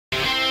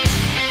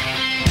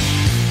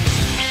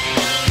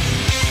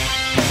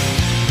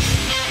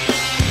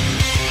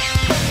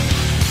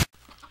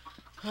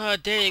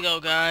There you go,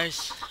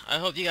 guys. I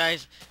hope you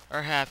guys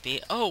are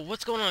happy. Oh,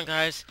 what's going on,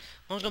 guys?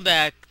 Welcome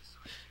back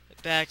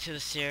to the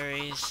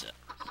series.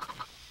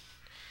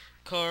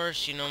 Of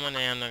course, you know my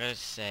name. I'm not gonna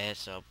say it.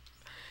 So,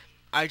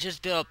 I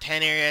just built a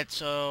pen area.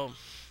 So,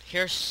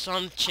 here's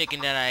some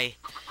chicken that I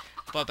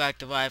brought back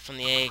to life from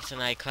the eggs,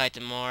 and I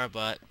collected more,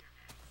 but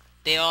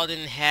they all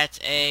didn't hatch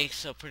eggs.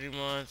 So, pretty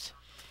much,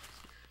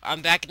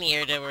 I'm back in the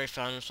area where I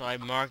found them. So, I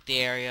marked the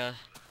area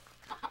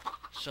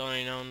so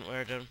I know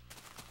where to.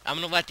 I'm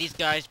gonna let these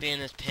guys be in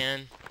this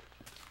pen.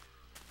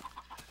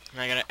 And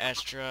I got an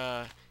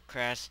extra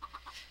crash.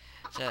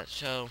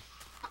 So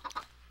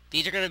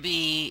these are gonna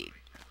be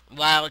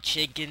wild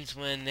chickens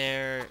when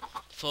they're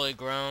fully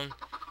grown.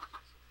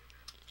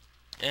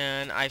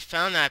 And I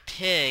found that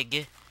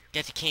pig.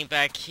 Guess he came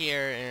back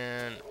here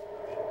and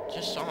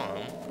just saw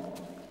him.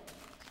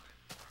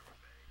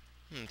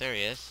 There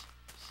he is.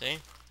 See?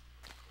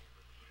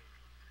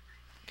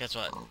 Guess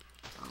what?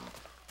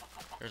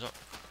 There's a,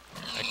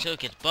 I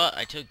took his butt.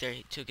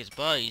 He took his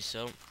buddies,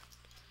 so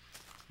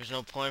there's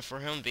no point for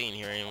him being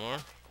here anymore.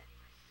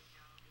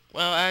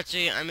 Well,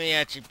 actually, I may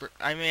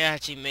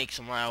actually make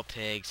some wild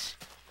pigs.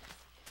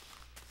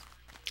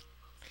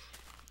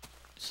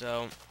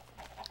 So,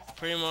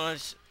 pretty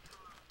much,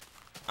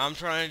 I'm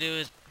trying to do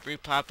is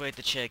repopulate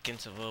the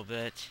chickens a little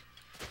bit.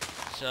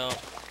 So,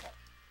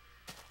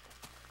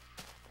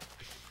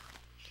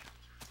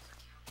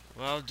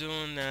 while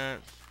doing that,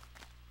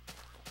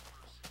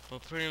 well,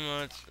 pretty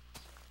much,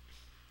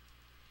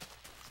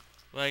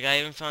 like, I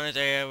even found this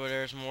area where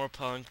there's more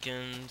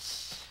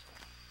pumpkins.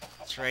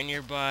 It's right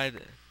nearby.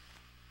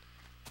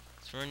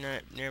 It's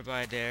right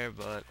nearby there,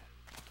 but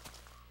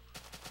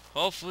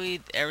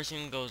hopefully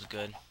everything goes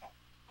good.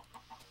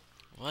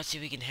 Well, let's see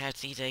if we can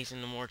hatch these eggs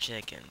into more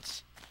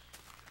chickens.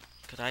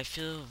 Cause I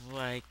feel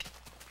like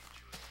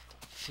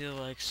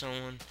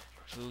someone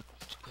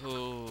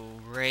who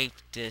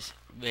raped this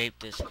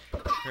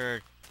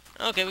herd.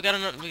 Okay, we got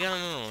another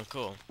one.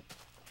 Cool.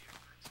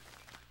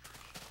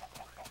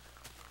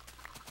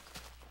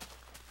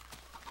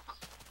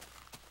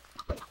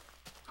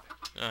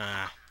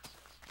 Ah.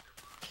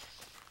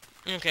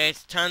 Okay,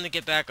 it's time to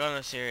get back on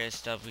the serious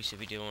stuff we should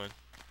be doing.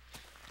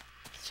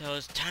 So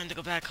it's time to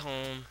go back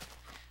home.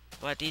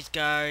 But these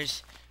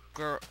guys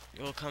will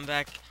come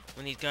back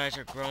when these guys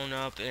are grown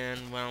up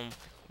and well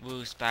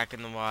loose back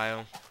in the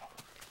wild.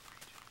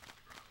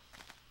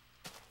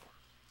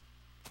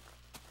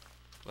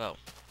 Well.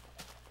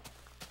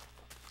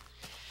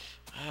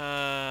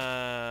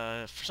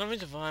 For some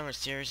reason Volume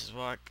Series is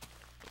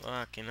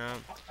locking up.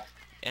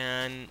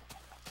 And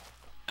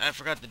I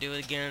forgot to do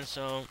it again,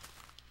 so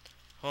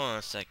hold on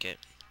a second.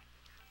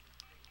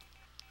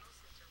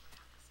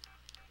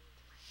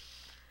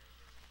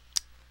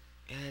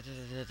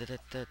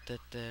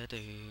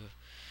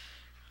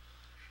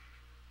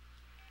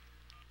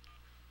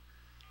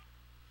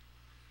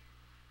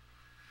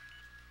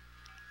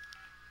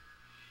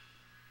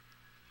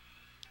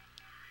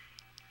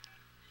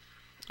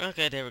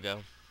 Okay, there we go.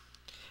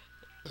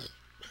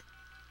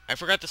 I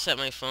forgot to set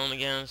my phone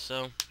again,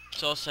 so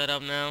it's all set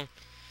up now.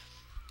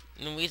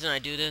 And the reason I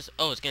do this,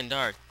 oh, it's getting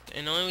dark.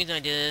 And the only reason I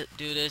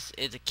do this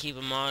is to keep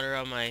a monitor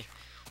on my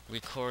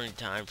recording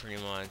time,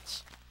 pretty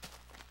much.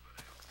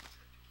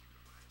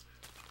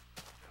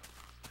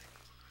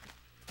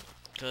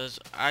 Because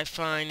I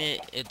find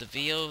if the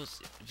video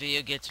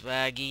gets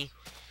laggy,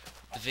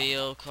 the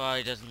video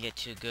quality doesn't get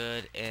too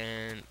good,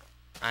 and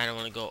I don't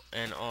want to go,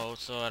 and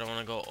also I don't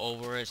want to go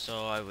over it,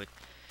 so I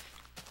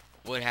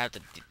would have to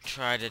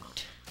try to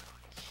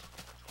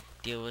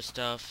deal with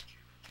stuff.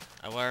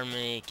 I want to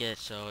make it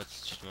so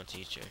it's just much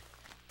easier.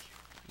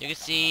 You can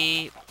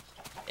see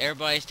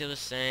everybody's still the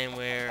same.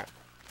 Where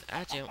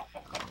actually,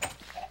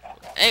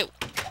 hey,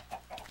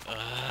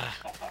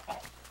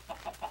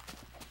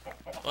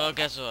 well,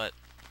 guess what?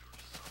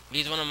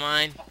 He's one of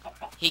mine.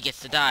 He gets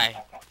to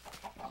die.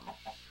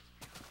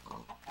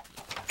 Come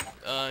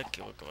on.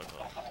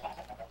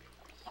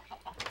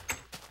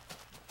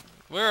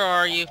 Where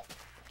are you?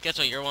 Guess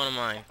what? You're one of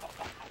mine.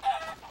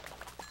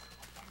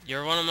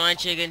 You're one of my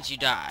chickens. You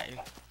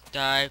die.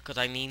 Die, cause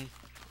I need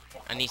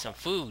some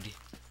food.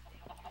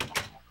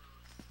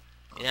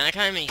 And that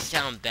kind of may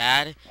sound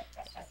bad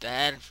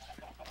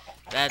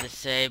to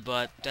say,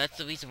 but that's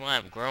the reason why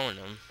I'm growing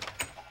them.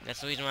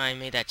 That's the reason why I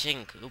made that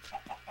chicken coop,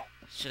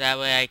 so that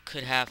way I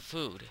could have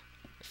food.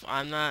 If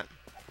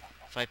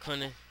I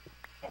couldn't,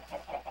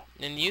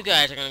 then you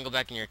guys are gonna go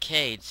back in your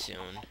cage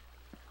soon.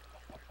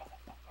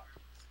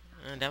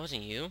 That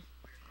wasn't you.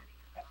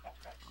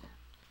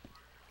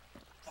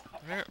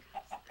 Where?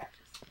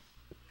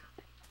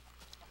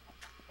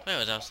 It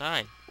was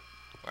outside,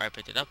 where I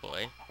picked it up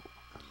away.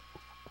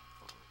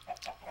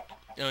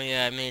 Oh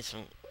yeah, I made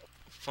some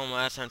from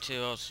last time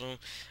too. Also,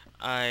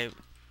 I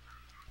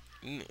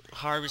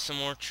harvest some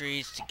more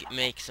trees to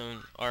make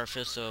some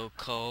artificial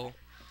coal.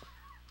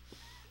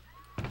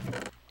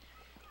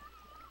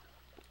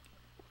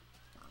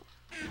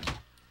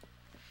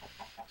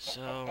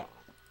 So,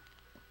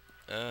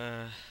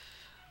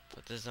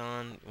 put this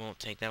on. Won't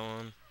take that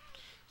one.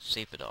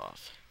 Sweep it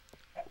off.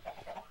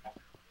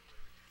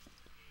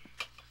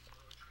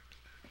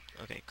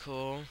 Okay,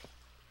 cool.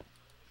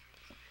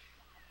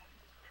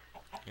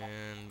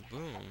 And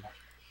boom.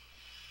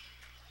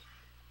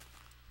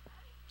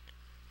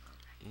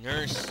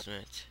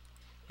 Nourishment.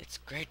 It's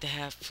great to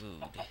have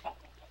food.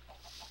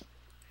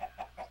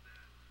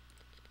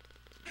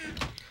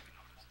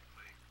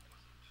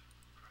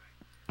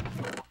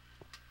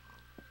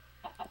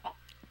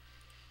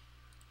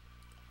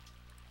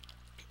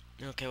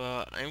 Okay,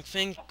 well, I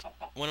think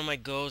one of my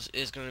goals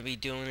is going to be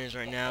doing is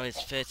right now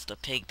is fix the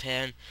pig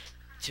pen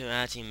to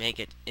actually make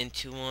it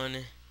into one.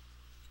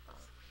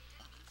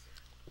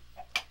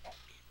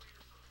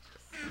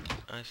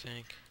 I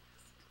think.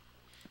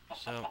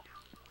 So,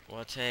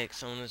 we'll take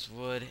some of this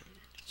wood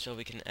so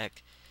we can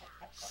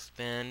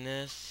expand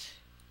this.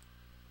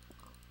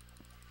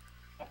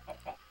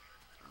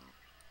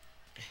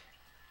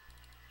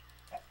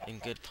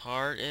 And good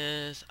part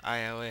is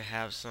I already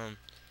have some.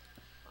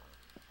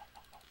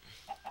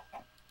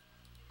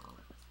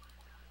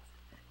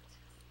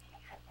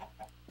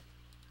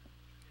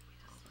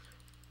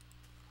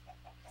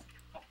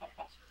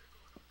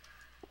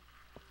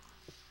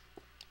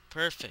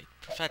 Perfect.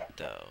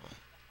 Perfecto.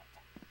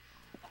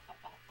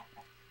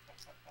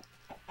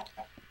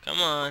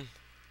 Come on.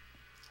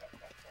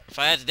 If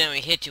I accidentally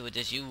hit you with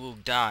this, you will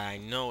die. I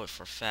know it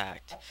for a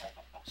fact.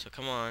 So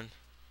come on.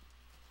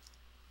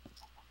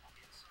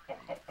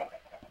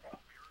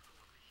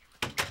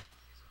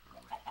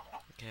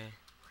 Okay.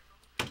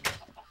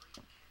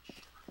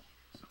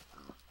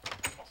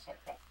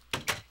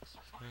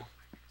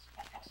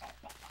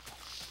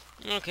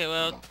 Okay,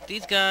 well,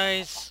 these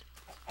guys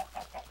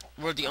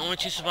were the only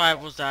two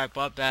survivals that I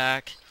brought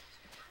back.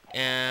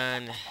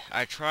 And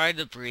I tried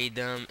to breed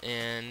them,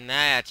 and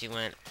that actually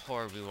went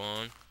horribly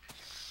wrong.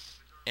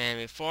 And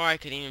before I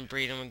could even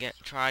breed them again,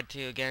 tried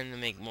to again to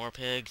make more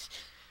pigs,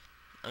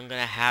 I'm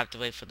gonna have to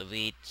wait for the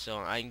wheat. So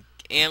I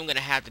am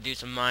gonna have to do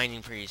some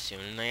mining pretty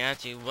soon. And I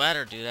actually let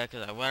her do that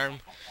because I let her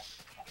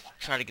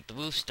try to get the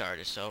roof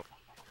started. So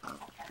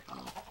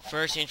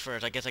first things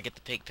first, I guess I get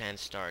the pig pen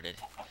started.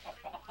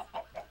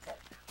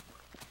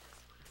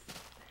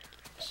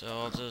 So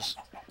I'll just.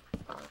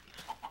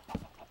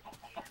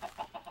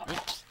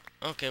 Oops.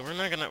 Okay, we're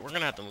gonna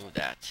have to move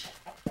that.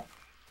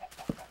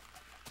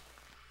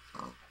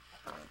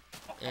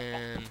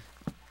 And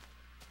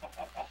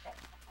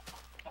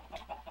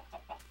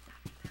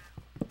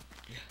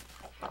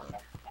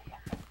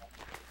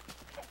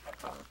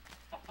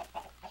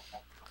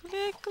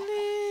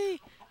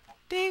quickly,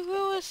 they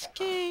will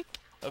escape.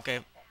 Okay,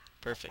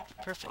 perfect,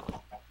 perfect.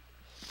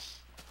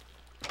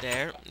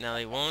 There, now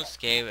they won't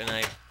escape, and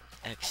I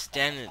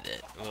extended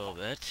it a little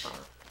bit.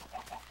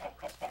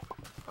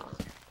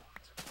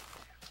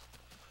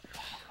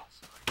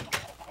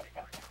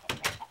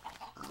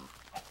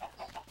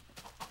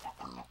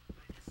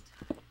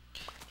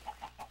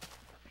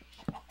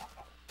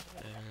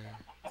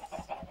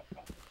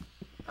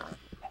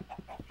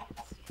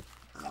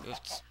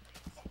 Oops.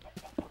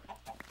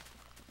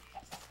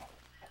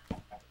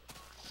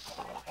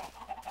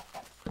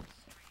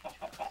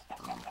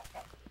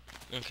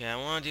 Okay, I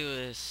want to do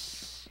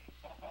this.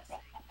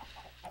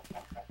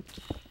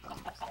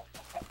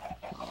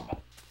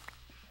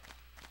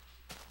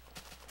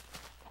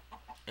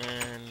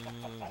 And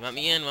let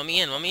me in, let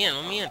me in, let me in,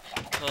 let me in.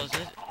 Close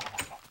it.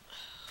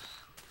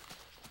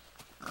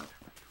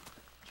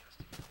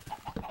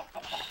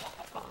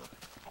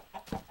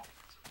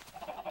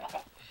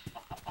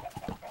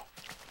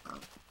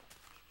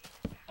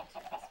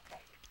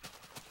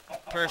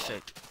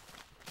 Perfect.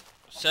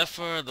 Except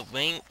for the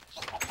wing.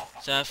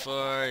 Except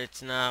for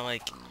it's not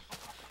like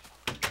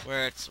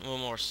where it's a little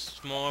more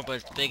small, but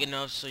it's big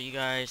enough so you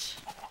guys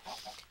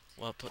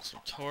will put some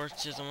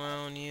torches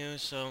around you.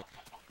 So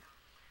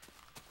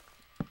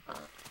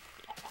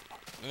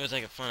it was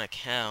like a fun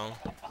account.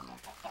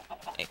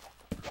 Hey.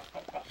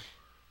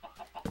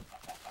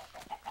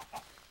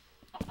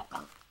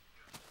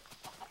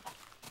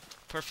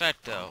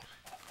 Perfecto.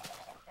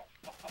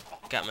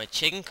 Got my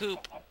chicken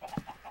coop.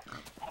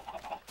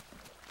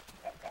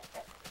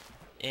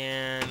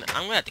 And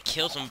I'm gonna have to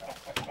kill some.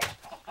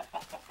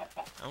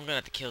 I'm gonna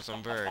have to kill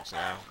some birds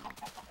now.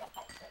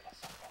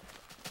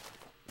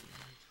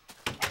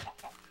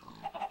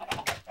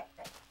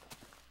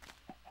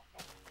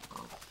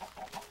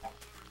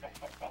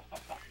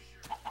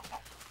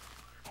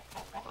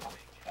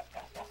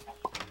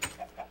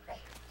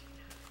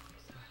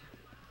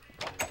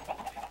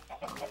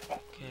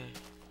 Okay.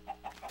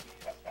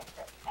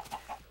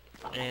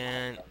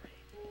 And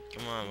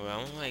come on, we're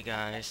on the way,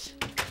 guys.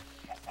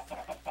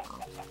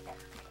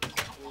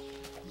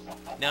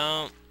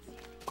 No.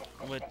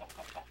 With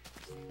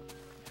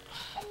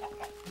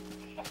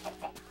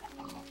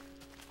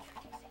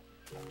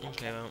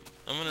okay, well,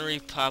 I'm gonna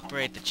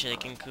repopulate the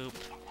chicken coop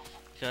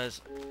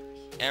because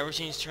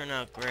everything's turned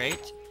out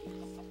great.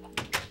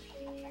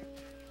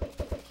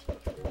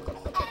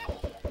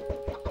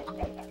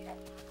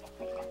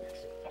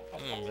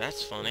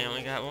 That's funny. I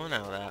only got one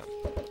out of that.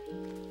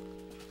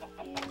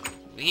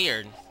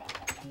 Weird.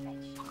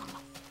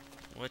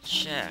 Let's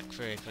check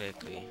very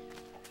quickly.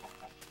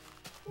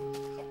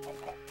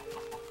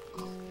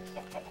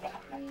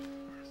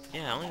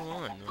 Yeah, only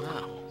one.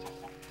 Wow.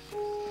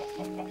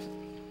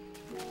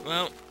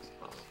 Well,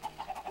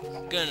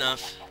 good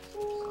enough.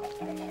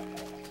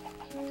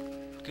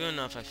 Good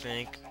enough, I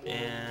think.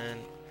 And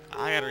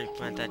I gotta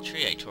replant that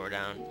tree I tore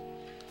down.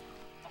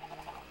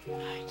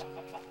 Right.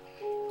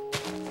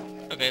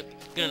 Okay,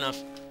 good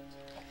enough.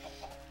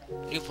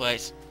 New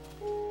place.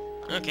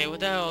 Okay, with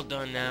that all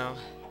done now,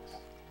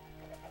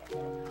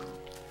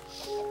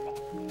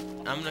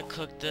 I'm gonna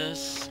cook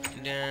this,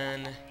 and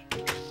then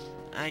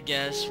I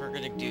guess we're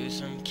gonna do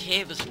some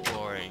cave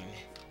exploring.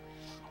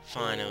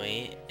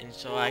 Finally, and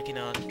so I can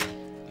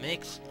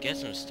get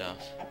some stuff.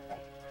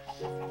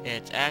 And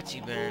it's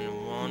actually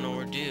been long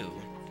overdue.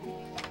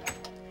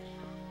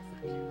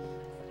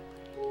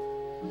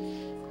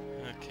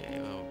 Okay,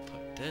 well,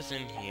 put this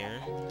in here.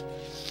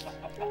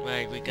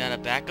 Like, we got a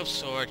backup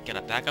sword, got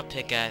a backup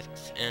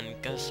pickaxe, and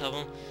got a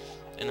shovel,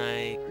 and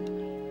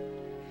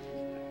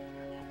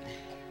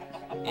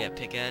yeah,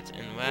 pickaxe,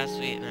 and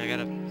lastly, and I got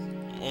a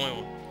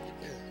oil.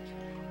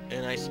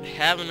 And I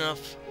have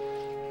enough,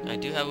 I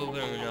do have a little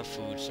bit of enough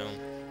food, so,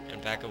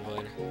 and backup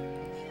wood.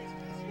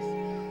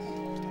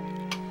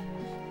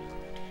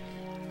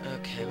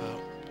 Okay, well,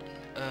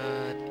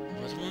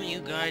 was one of you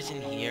guys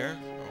in here,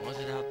 or was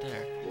it out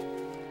there?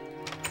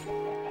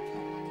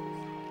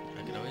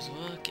 I could always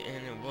look,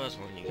 and it was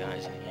one of you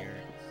guys in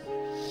here.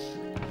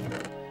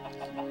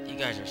 You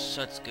guys are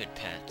such good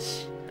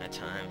pets, at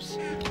times.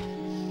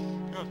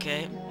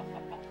 Okay.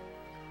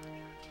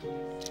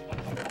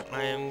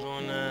 I am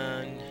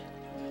gonna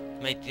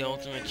make the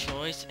ultimate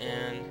choice,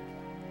 and...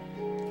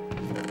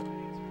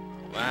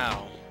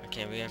 Wow. I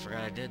can't believe I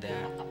forgot I did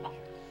that.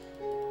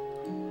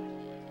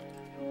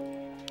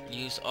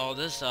 Use all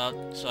this up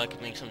so I can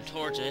make some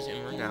torches,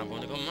 and we're now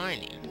going to go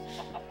mining.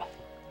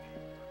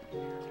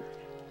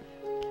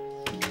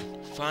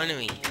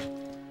 Finally,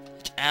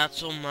 it's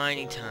actual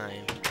mining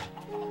time.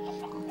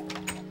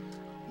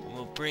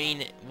 We'll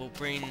bring,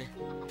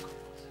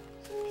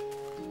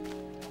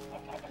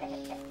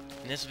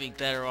 and this will be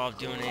better off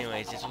doing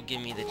anyways. This will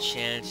give me the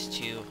chance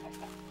to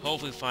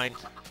hopefully find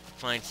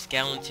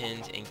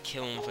skeletons and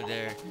kill them for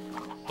their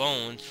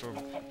bones, so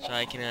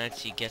I can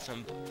actually get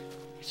some,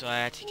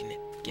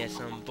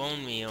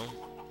 bone meal,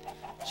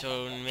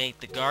 so make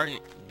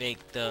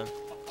the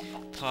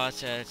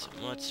process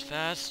much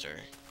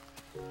faster.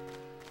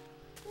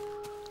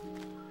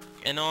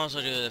 And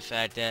also due to the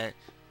fact that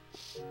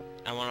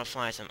I want to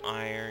find some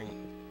iron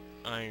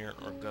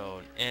or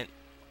gold. And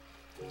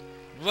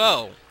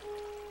whoa!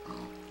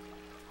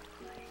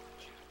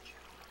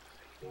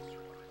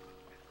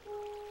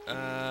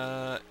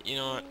 You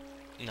know what?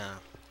 Nah.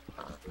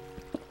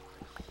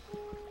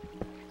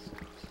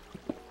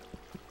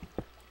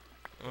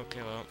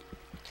 Okay, well,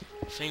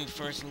 I think the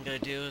first thing I'm gonna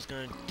do is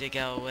gonna dig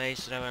out a way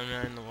so that I'm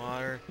not in the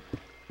water.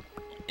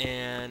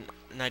 And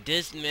I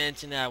did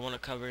mention that I want to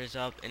cover this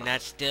up, and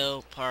that's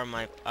still part of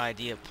my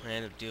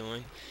plan of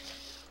doing.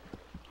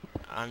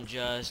 I'm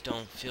just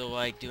don't feel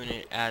like doing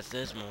it at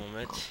this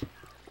moment.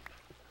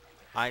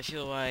 I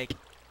feel like,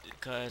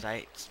 because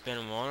it's been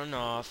on and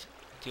off,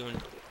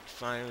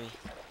 finally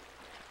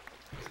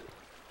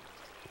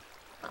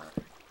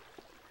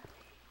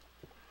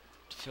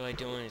feel like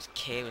doing is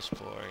cave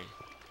exploring.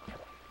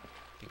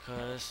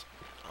 Because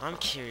I'm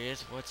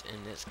curious what's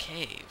in this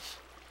cave.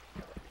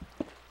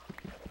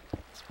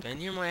 It's been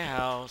near my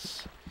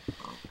house.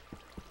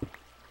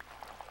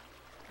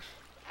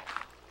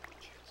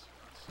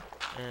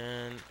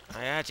 And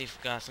I actually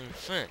got some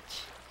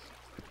flint.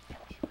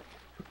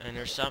 And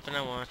there's something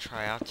I want to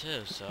try out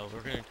too, so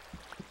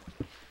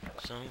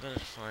I'm gonna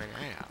find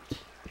that out.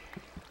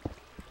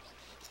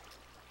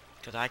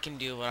 Cause I can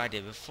do what I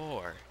did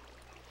before.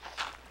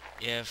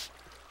 If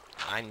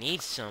I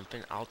need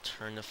something, I'll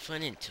turn the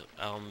flint into,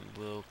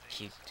 we'll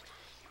keep...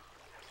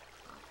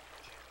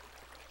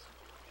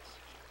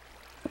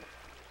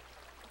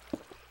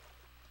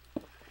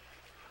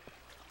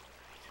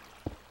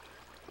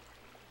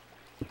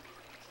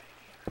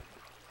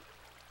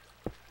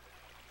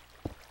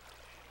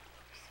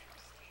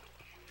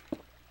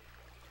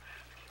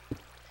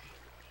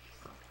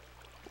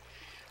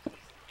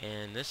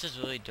 And this is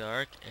really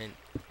dark, and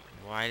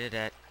why did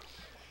that...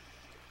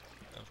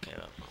 Okay,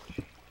 well...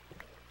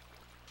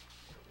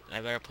 I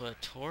better put a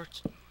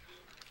torch...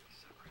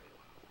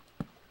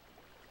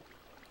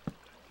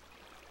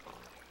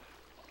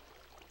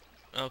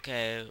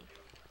 Okay,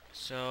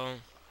 so...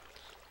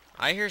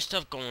 I hear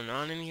stuff going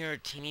on in here a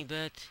teeny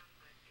bit,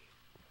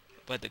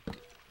 but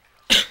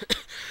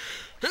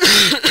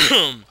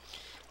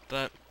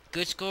but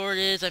good score it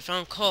is, I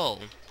found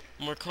coal.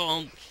 More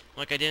coal,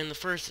 like I did in the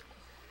first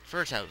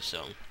house,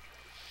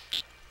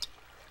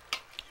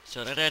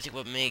 so that's actually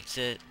what makes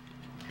it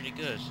pretty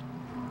good.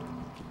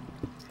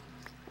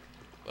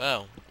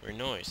 Wow, very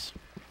nice.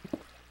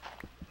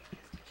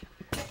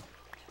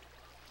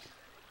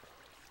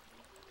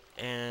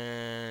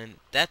 And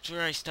that's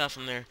where I stop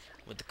from there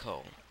with the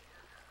coal.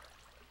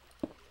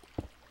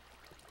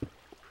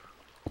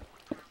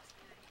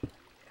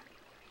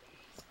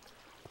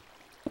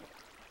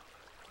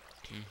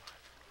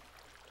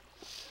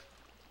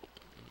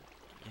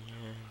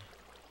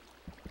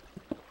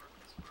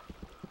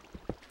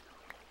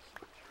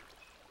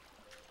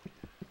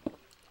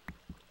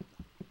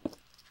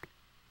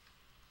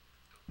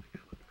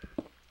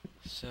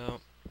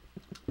 So,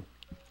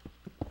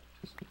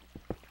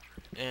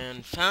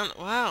 and found,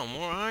 wow,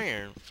 more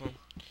iron.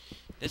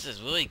 This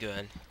is really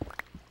good.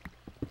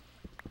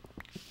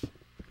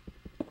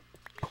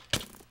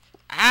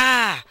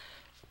 Ah!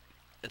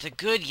 It's a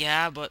good,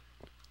 yeah, but,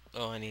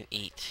 oh, I need to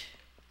eat.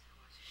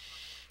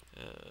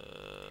 Uh,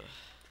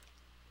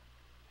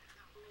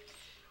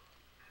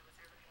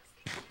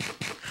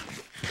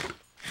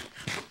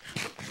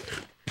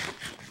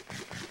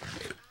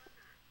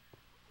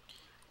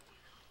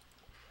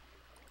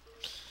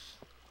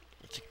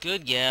 it's a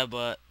good, yeah,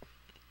 but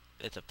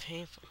it's a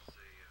painful.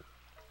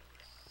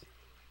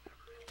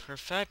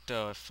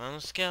 Perfecto, I found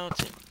a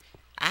skeleton.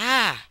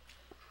 Ah!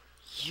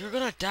 You're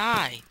gonna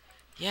die.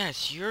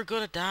 Yes, you're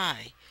gonna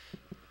die.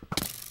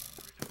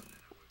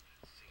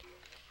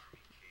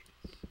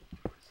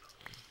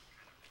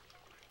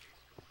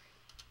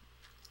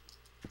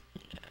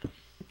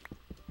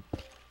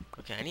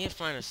 Okay, I need to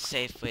find a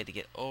safe way to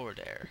get over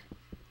there.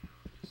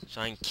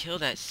 So I can kill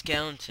that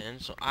skeleton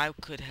so I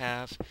could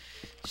have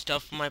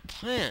stuff for my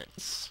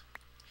plants.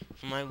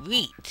 For my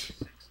wheat.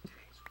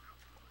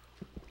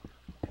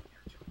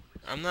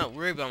 I'm not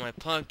worried about my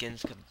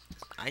pumpkins because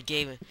I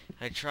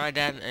tried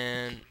that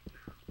and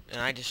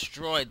I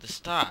destroyed the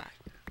stock.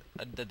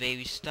 The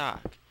baby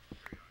stock.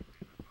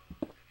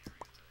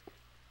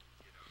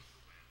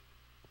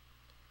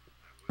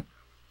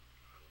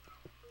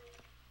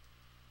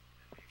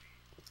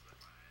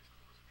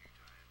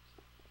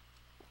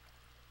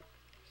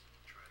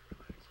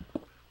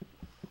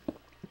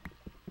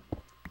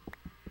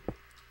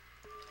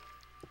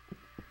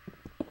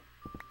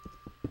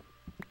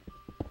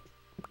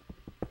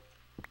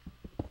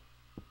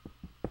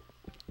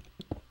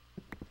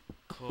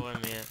 Cool, I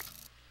mean,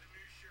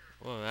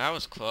 whoa, that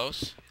was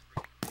close.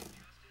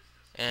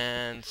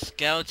 And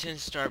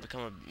skeletons start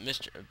becoming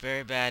a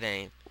very bad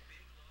aim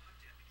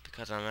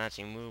because I'm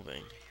actually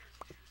moving.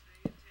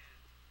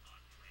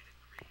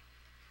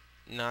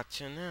 Not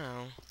till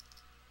now.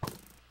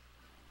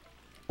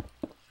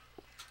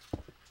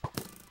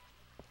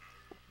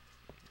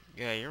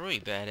 Yeah, you're really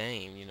bad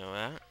aim, you know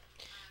that?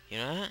 You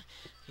know that?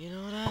 You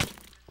know that?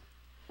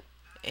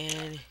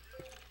 And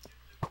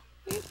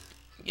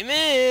you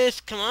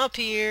missed! Come up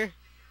here!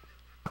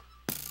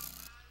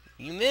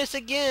 You miss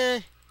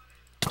again!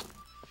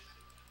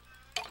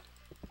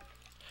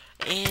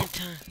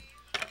 And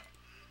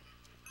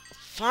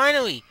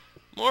finally!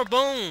 More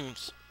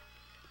bones!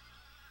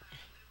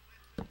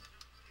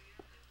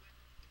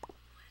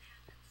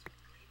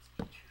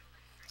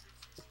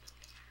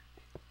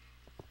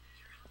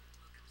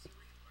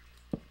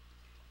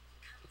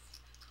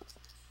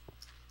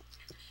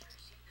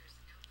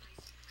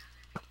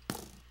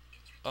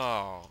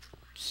 Oh,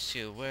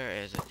 shoot, where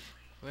is it?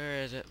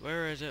 Where is it?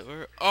 Where is it?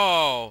 Where?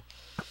 Oh!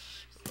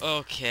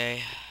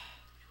 Okay.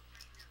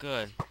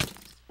 Good.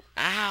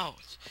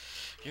 Ouch!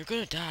 You're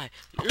gonna die.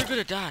 You're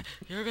gonna die.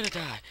 You're gonna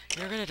die.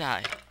 You're gonna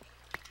die.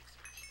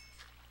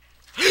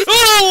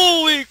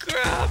 Holy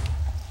crap!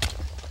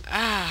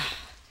 Ah!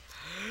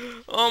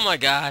 Oh my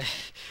god.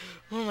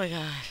 Oh my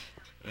god.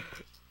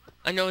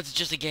 I know it's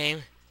just a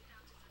game,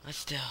 but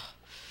still.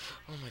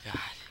 Oh my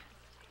god.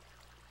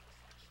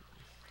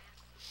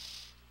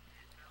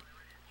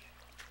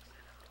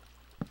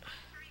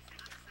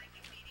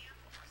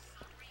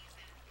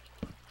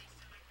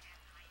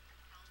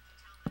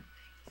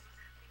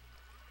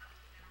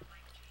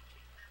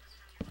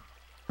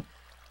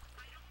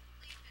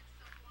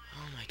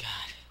 Oh my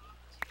god.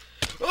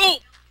 Oh!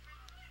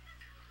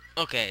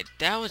 Okay,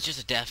 that was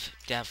just a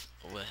death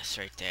wish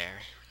right there.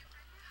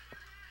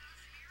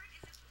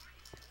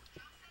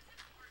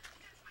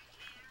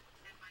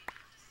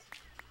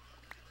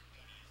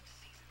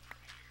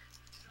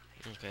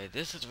 Okay,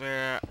 this is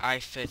where I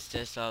fix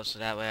this up so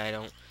that way I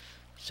don't,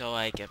 so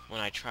like if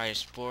when I try to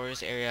explore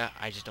this area,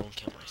 I just don't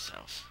kill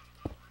myself.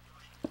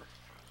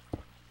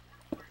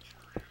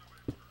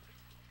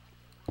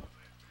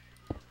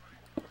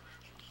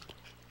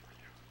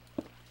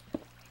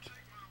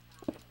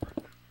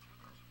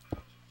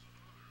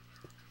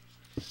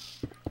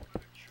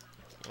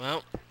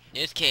 Well,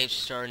 this cave's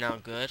starting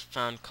out good.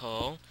 Found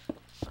coal,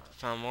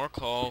 found more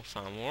coal,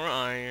 found more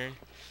iron,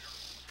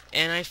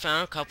 and I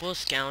found a couple of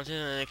skeletons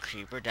and a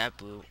creeper that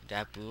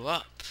blew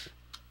up.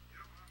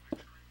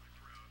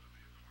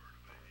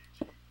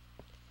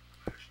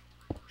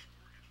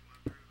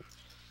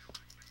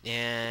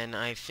 And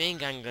I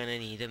think I'm gonna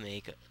need to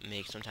make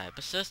some type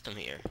of system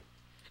here.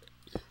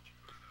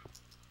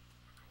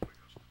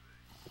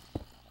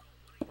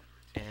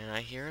 And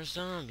I hear a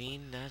zombie,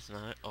 that's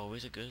not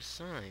always a good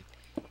sign.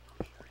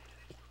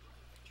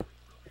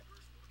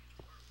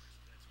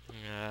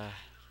 Uh,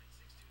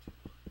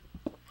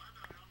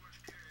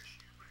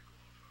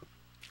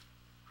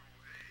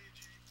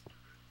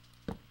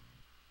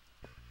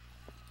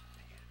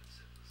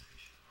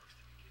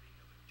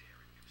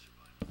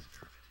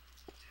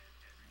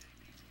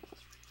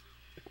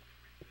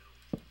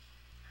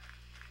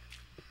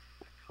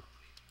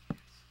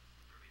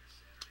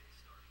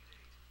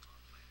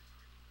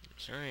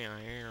 sorry,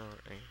 iron.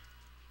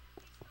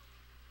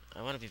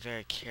 I want to be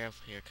very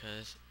careful here,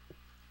 because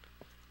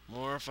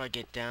more if I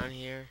get down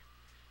here,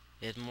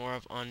 there's more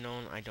of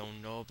unknown I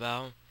don't know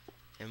about,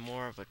 and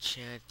more of a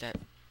chance that...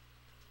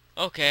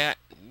 Okay,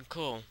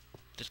 cool.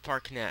 This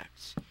part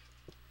connects.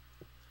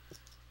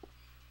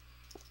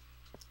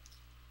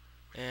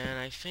 And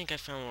I think I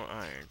found more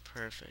iron.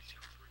 Perfect.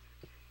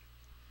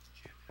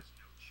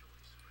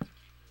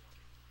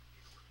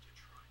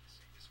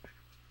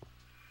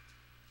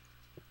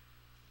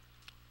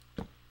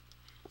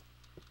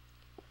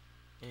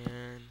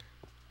 And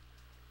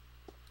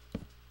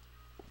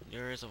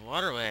there is a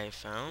waterway I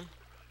found.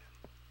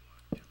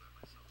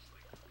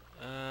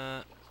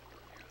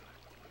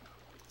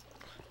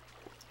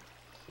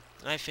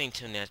 I think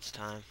till next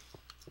time.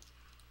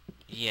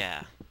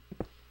 Yeah,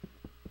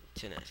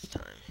 till next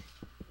time.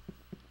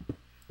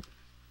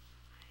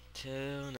 Till